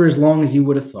not for as long as you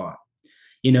would have thought.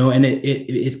 And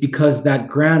it's because that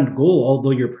grand goal, although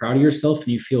you're proud of yourself and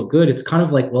you feel good, it's kind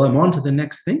of like, well, I'm on to the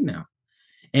next thing now.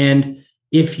 And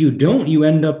if you don't, you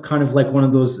end up kind of like one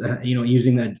of those,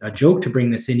 using a joke to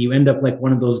bring this in, you end up like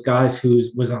one of those guys who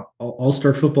was an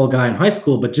all-star football guy in high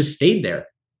school, but just stayed there.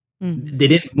 Mm-hmm. They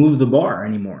didn't move the bar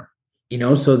anymore,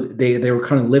 so they were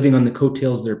kind of living on the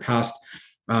coattails of their past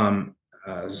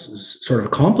sort of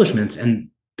accomplishments. And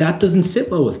that doesn't sit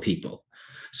well with people.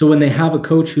 So when they have a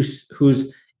coach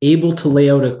who's able to lay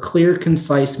out a clear,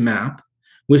 concise map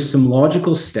with some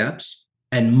logical steps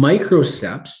and micro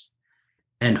steps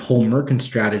and homework and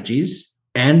strategies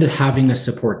and having a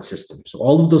support system. So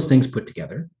all of those things put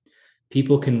together,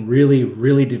 people can really,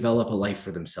 really develop a life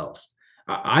for themselves.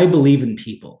 I believe in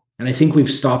people. And I think we've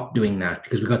stopped doing that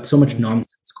because we've got so much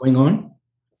nonsense going on.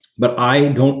 But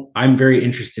I'm very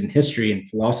interested in history and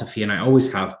philosophy, and I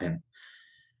always have been.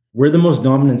 We're the most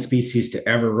dominant species to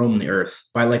ever roam the earth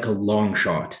by like a long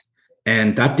shot.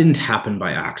 And that didn't happen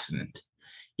by accident,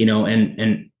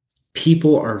 and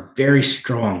people are very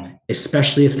strong,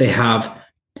 especially if they have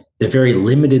the very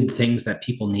limited things that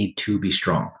people need to be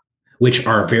strong, which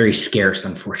are very scarce,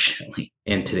 unfortunately,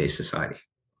 in today's society.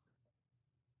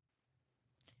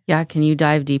 Yeah. Can you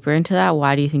dive deeper into that?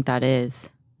 Why do you think that is?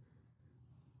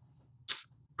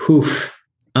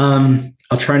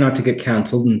 I'll try not to get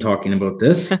canceled in talking about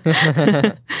this.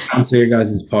 Cancel your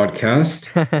guys' podcast.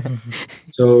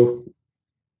 So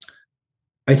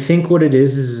I think what it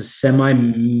is a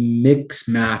semi-mixed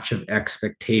match of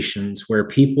expectations where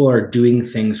people are doing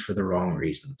things for the wrong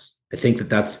reasons. I think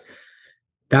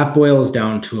that boils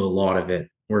down to a lot of it,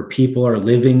 where people are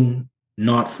living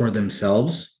not for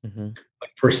themselves, but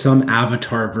for some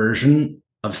avatar version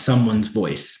of someone's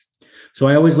voice. So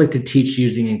I always like to teach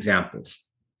using examples.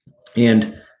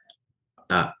 And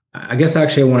I guess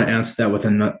actually I want to answer that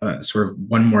with sort of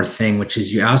one more thing, which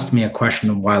is you asked me a question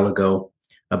a while ago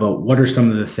about what are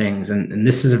some of the things. And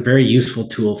this is a very useful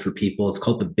tool for people. It's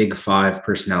called the Big Five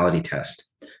personality test.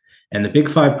 And the Big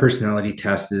Five personality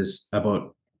test is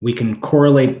about, we can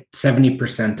correlate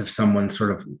 70% of someone's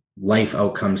sort of life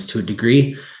outcomes to a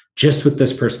degree just with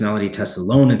this personality test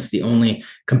alone. It's the only,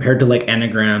 compared to like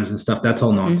enneagrams and stuff, that's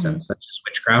all nonsense. That's just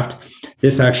witchcraft.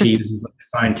 This actually uses like a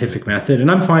scientific method, and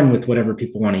I'm fine with whatever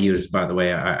people want to use, by the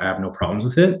way. I have no problems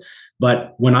with it.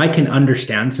 But when I can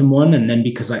understand someone, and then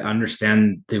because I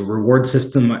understand the reward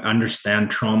system, I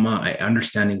understand trauma, I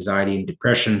understand anxiety and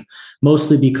depression,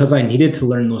 mostly because I needed to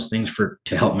learn those things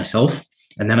to help myself.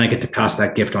 And then I get to pass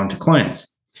that gift on to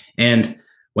clients. And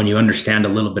when you understand a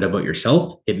little bit about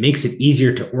yourself, it makes it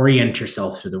easier to orient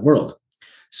yourself through the world.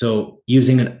 So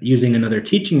using another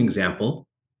teaching example,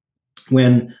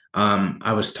 when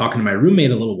I was talking to my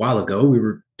roommate a little while ago, we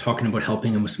were talking about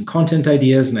helping him with some content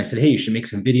ideas. And I said, hey, you should make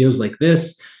some videos like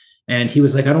this. And he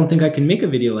was like, I don't think I can make a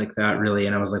video like that, really.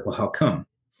 And I was like, well, how come?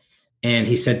 And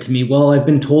he said to me, well, I've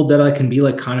been told that I can be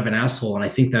like kind of an asshole. And I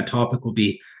think that topic will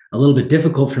be a little bit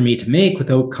difficult for me to make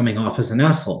without coming off as an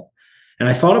asshole. And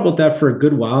I thought about that for a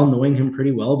good while, knowing him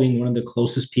pretty well, being one of the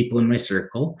closest people in my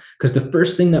circle, because the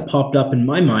first thing that popped up in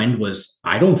my mind was,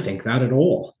 I don't think that at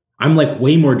all. I'm like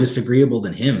way more disagreeable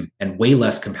than him and way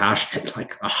less compassionate,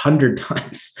 like 100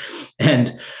 times.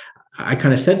 And I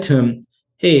kind of said to him,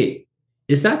 hey,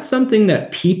 is that something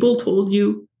that people told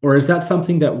you? Or is that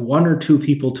something that one or two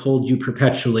people told you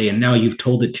perpetually, and now you've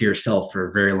told it to yourself for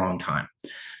a very long time?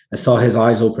 I saw his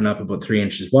eyes open up about 3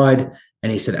 inches wide.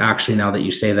 And he said, actually, now that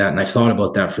you say that, and I thought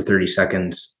about that for 30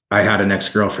 seconds, I had an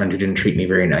ex-girlfriend who didn't treat me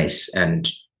very nice. And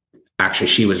actually,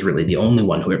 she was really the only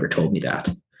one who ever told me that.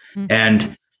 Mm-hmm.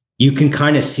 And you can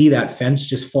kind of see that fence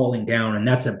just falling down. And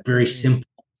that's a very simple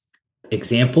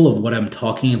example of what I'm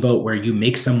talking about, where you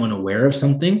make someone aware of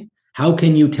something. How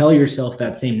can you tell yourself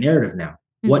that same narrative now?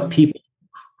 Mm-hmm. What people,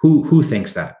 who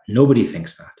thinks that? Nobody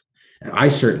thinks that. And I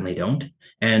certainly don't.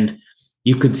 And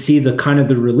you could see the kind of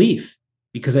the relief,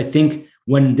 because I think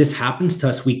when this happens to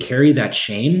us, we carry that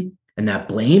shame and that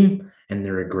blame and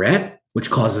the regret which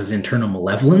causes internal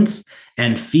malevolence.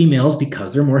 And females,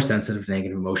 because they're more sensitive to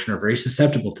negative emotion, are very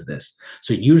susceptible to this.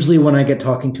 So usually when I get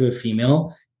talking to a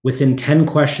female, within 10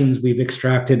 questions, we've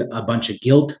extracted a bunch of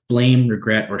guilt, blame,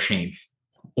 regret, or shame,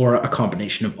 or a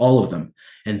combination of all of them.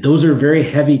 And those are very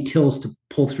heavy tills to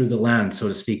pull through the land, so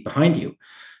to speak, behind you.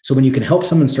 So when you can help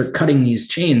someone start cutting these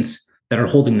chains that are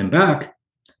holding them back,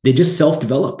 they just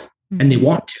self-develop and they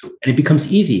want to. And it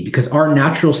becomes easy because our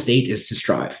natural state is to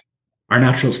strive. Our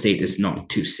natural state is not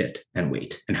to sit and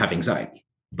wait and have anxiety.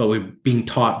 But we're being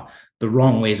taught the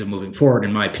wrong ways of moving forward,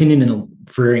 in my opinion, in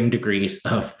varying degrees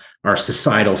of our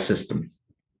societal system.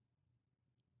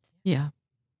 Yeah.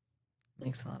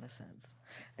 Makes a lot of sense.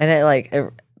 And it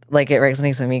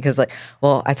resonates with me because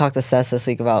I talked to Cec this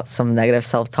week about some negative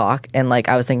self-talk, and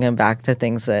I was thinking back to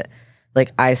things that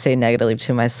I say negatively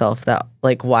to myself, that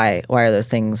why are those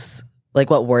things,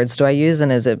 what words do I use,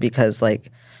 and is it because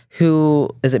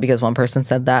because one person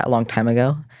said that a long time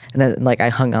ago, and then I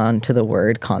hung on to the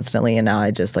word constantly, and now I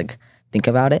just think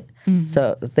about it.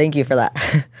 So thank you for that.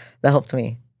 That helped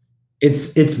me.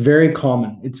 It's very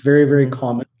common. It's very, very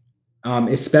common.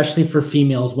 Especially for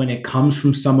females when it comes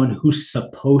from someone who's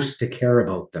supposed to care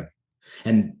about them.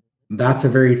 And that's a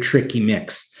very tricky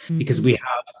mix because we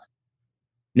have,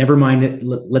 never mind it,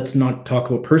 let's not talk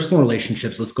about personal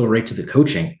relationships. Let's go right to the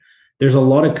coaching. There's a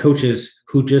lot of coaches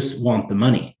who just want the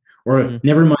money, or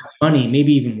never mind money,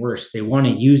 maybe even worse. They want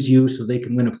to use you so they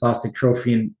can win a plastic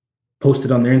trophy and post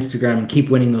it on their Instagram and keep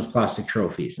winning those plastic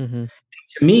trophies.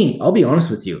 To me, I'll be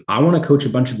honest with you, I want to coach a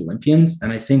bunch of Olympians.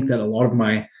 And I think that a lot of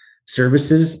my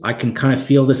services, I can kind of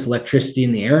feel this electricity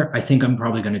in the air. I think I'm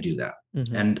probably going to do that.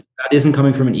 And that isn't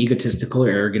coming from an egotistical or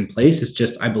arrogant place. It's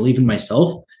just, I believe in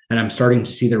myself and I'm starting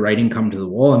to see the writing come to the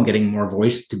wall. I'm getting more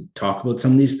voice to talk about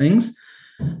some of these things.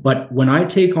 But when I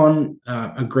take on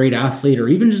a great athlete or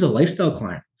even just a lifestyle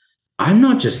client, I'm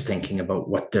not just thinking about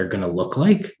what they're going to look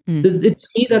like. To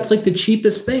me, that's the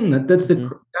cheapest thing. That's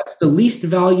the least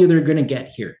value they're going to get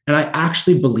here. And I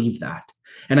actually believe that.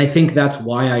 And I think that's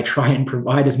why I try and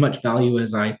provide as much value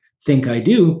as I think I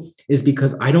do, is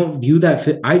because I don't view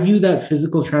that. I view that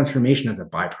physical transformation as a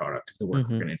byproduct of the work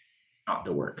we're going to do, not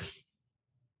the work.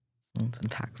 It's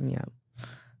impactful.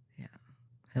 Yeah.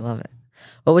 I love it.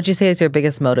 What would you say is your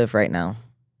biggest motive right now?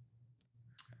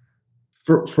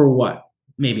 For what?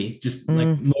 Maybe just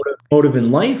motive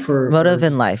in life, or motive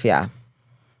in life. Yeah.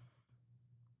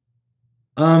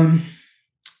 I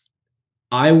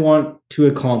want to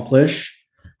accomplish.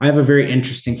 I have a very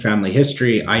interesting family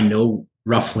history. I know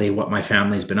roughly what my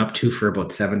family's been up to for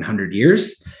about 700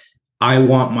 years. I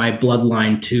want my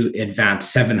bloodline to advance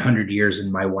 700 years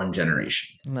in my one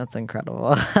generation. That's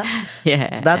incredible.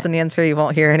 Yeah. That's an answer you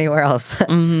won't hear anywhere else.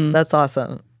 That's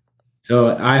awesome.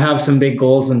 So I have some big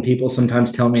goals, and people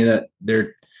sometimes tell me that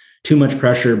they're too much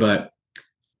pressure, but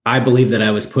I believe that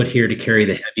I was put here to carry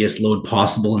the heaviest load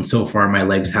possible. And so far my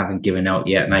legs haven't given out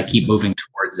yet, and I keep moving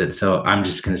towards it. So I'm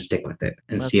just going to stick with it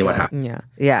and see what happens.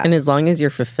 Yeah. And as long as you're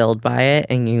fulfilled by it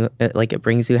and it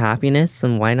brings you happiness,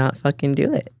 then why not fucking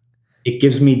do it? It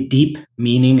gives me deep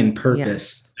meaning and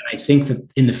purpose. And I think that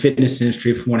in the fitness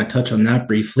industry, if we want to touch on that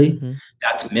briefly,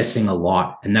 that's missing a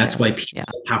lot. And that's why people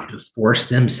have to force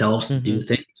themselves to do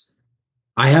things.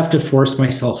 I have to force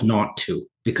myself not to,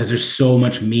 because there's so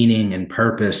much meaning and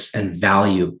purpose and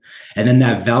value. And then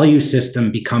that value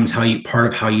system becomes part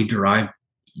of how you derive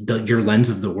your lens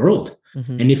of the world.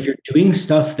 And if you're doing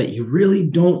stuff that you really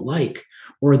don't like,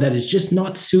 or that is just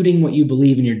not suiting what you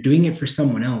believe, and you're doing it for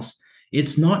someone else,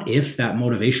 it's not if that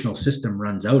motivational system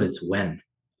runs out, it's when.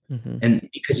 And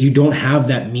because you don't have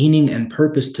that meaning and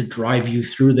purpose to drive you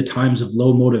through the times of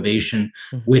low motivation,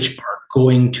 which are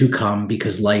going to come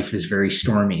because life is very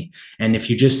stormy. And if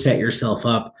you just set yourself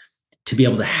up to be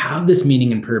able to have this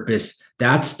meaning and purpose,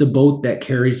 that's the boat that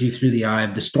carries you through the eye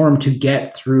of the storm to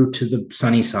get through to the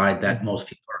sunny side that most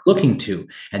people are looking to.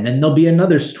 And then there'll be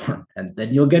another storm, and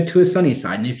then you'll get to a sunny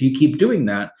side. And if you keep doing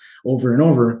that over and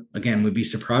over, again, we'd be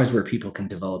surprised where people can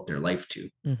develop their life to.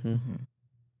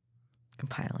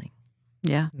 Compiling.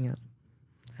 Yeah.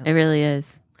 It really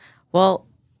is. Well,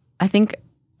 I think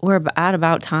we're at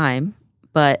about time,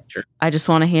 but I just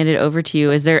want to hand it over to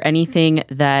you. Is there anything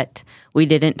that we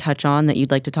didn't touch on that you'd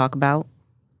like to talk about?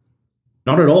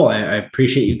 Not at all. I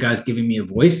appreciate you guys giving me a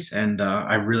voice, and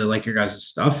I really like your guys'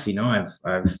 stuff.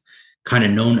 I've kind of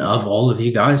known of all of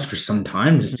you guys for some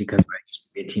time, just because I used to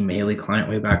be a Team Haley client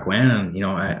way back when, and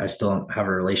I still have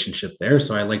a relationship there.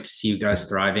 So I like to see you guys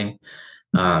thriving.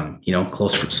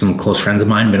 some close friends of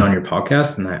mine been on your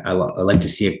podcast, and I like to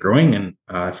see it growing. And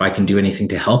if I can do anything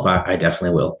to help, I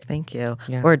definitely will. Thank you.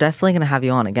 Yeah. We're definitely going to have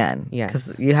you on again. Yes.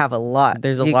 Because you have a lot.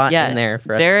 There's a lot in there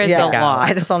for us. There is a lot.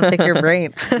 I just want to pick your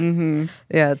brain. Mm-hmm.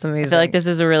 Yeah, it's amazing. I feel like this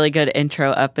is a really good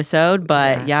intro episode,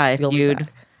 but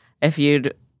if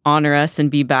you'd honor us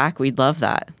and be back, we'd love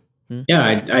that. Yeah,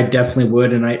 I definitely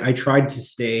would. And I tried to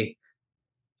stay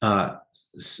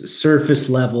surface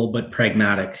level but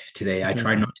pragmatic today. I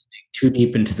tried not to dig too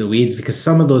deep into the weeds, because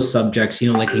some of those subjects,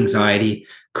 like anxiety,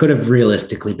 could have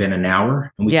realistically been an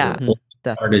hour, and we could hold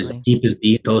it as deep as the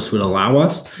ethos would allow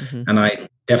us. And I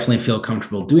definitely feel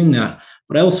comfortable doing that.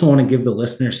 But I also want to give the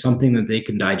listeners something that they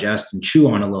can digest and chew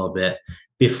on a little bit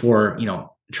before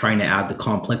trying to add the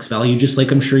complex value, just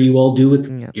like I'm sure you all do with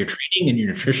your training and your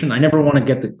nutrition. I never want to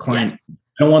get the client.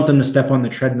 I don't want them to step on the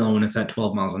treadmill when it's at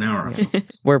 12 miles an hour.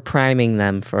 We're priming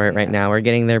them for it right now. We're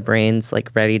getting their brains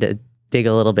ready to dig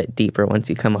a little bit deeper once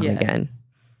you come on again.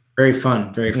 Very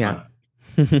fun. Very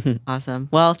fun. Awesome.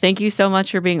 Well, thank you so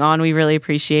much for being on. We really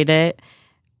appreciate it.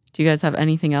 Do you guys have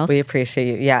anything else? We appreciate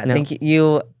you. Yeah, thank you.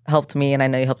 You helped me, and I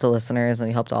know you helped the listeners, and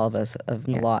you helped all of us a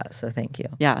lot. So thank you.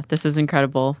 Yeah, this is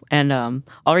incredible. And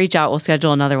I'll reach out. We'll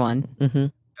schedule another one. Mm-hmm.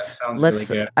 That sounds really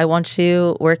good. I want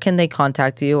you, where can they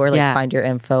contact you or find your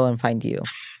info and find you?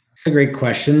 It's a great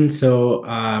question. So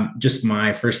just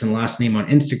my first and last name on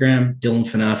Instagram, Dillon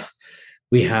Phaneuf.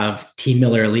 We have Team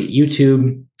Miller Elite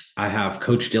YouTube. I have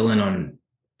Coach Dillon on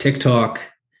TikTok.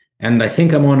 And I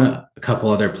think I'm on a couple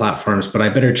other platforms, but I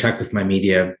better check with my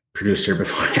media producer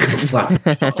before I go flap.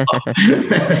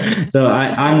 So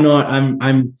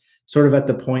I'm sort of at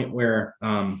the point where,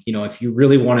 if you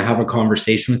really want to have a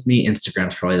conversation with me,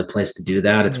 Instagram's probably the place to do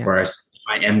that. As far as if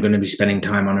I am going to be spending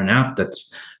time on an app,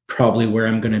 that's probably where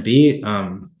I'm going to be,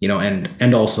 and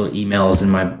also emails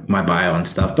and my bio and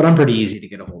stuff. But I'm pretty easy to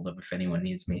get a hold of if anyone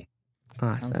needs me.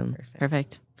 Awesome.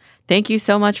 Perfect. Thank you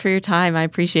so much for your time. I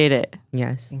appreciate it.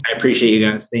 Yes. I appreciate you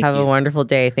guys. Thank you. Have a wonderful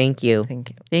day. Thank you.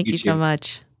 Thank you so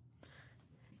much.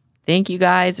 Thank you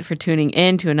guys for tuning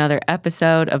in to another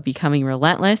episode of Becoming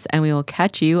Relentless, and we will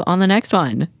catch you on the next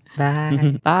one.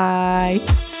 Bye. Bye.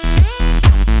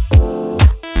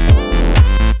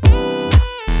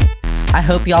 I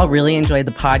hope y'all really enjoyed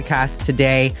the podcast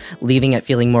today, leaving it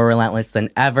feeling more relentless than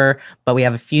ever. But we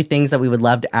have a few things that we would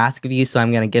love to ask of you, so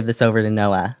I'm going to give this over to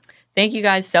Noah. Thank you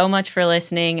guys so much for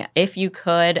listening. If you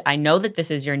could, I know that this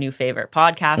is your new favorite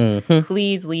podcast.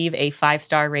 Please leave a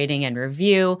 5-star rating and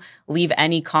review. Leave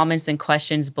any comments and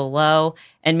questions below.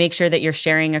 And make sure that you're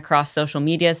sharing across social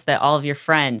media so that all of your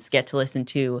friends get to listen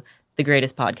to the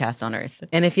greatest podcast on earth.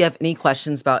 And if you have any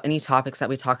questions about any topics that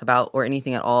we talk about or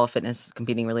anything at all, fitness,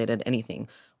 competing related, anything,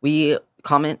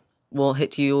 we'll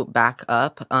hit you back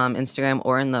up, Instagram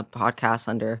or in the podcast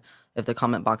under. If the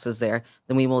comment box is there,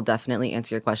 then we will definitely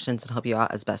answer your questions and help you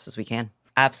out as best as we can.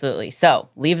 Absolutely. So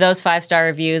leave those 5-star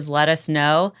reviews. Let us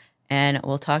know, and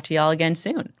we'll talk to y'all again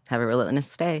soon. Have a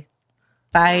relentless day.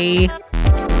 Bye.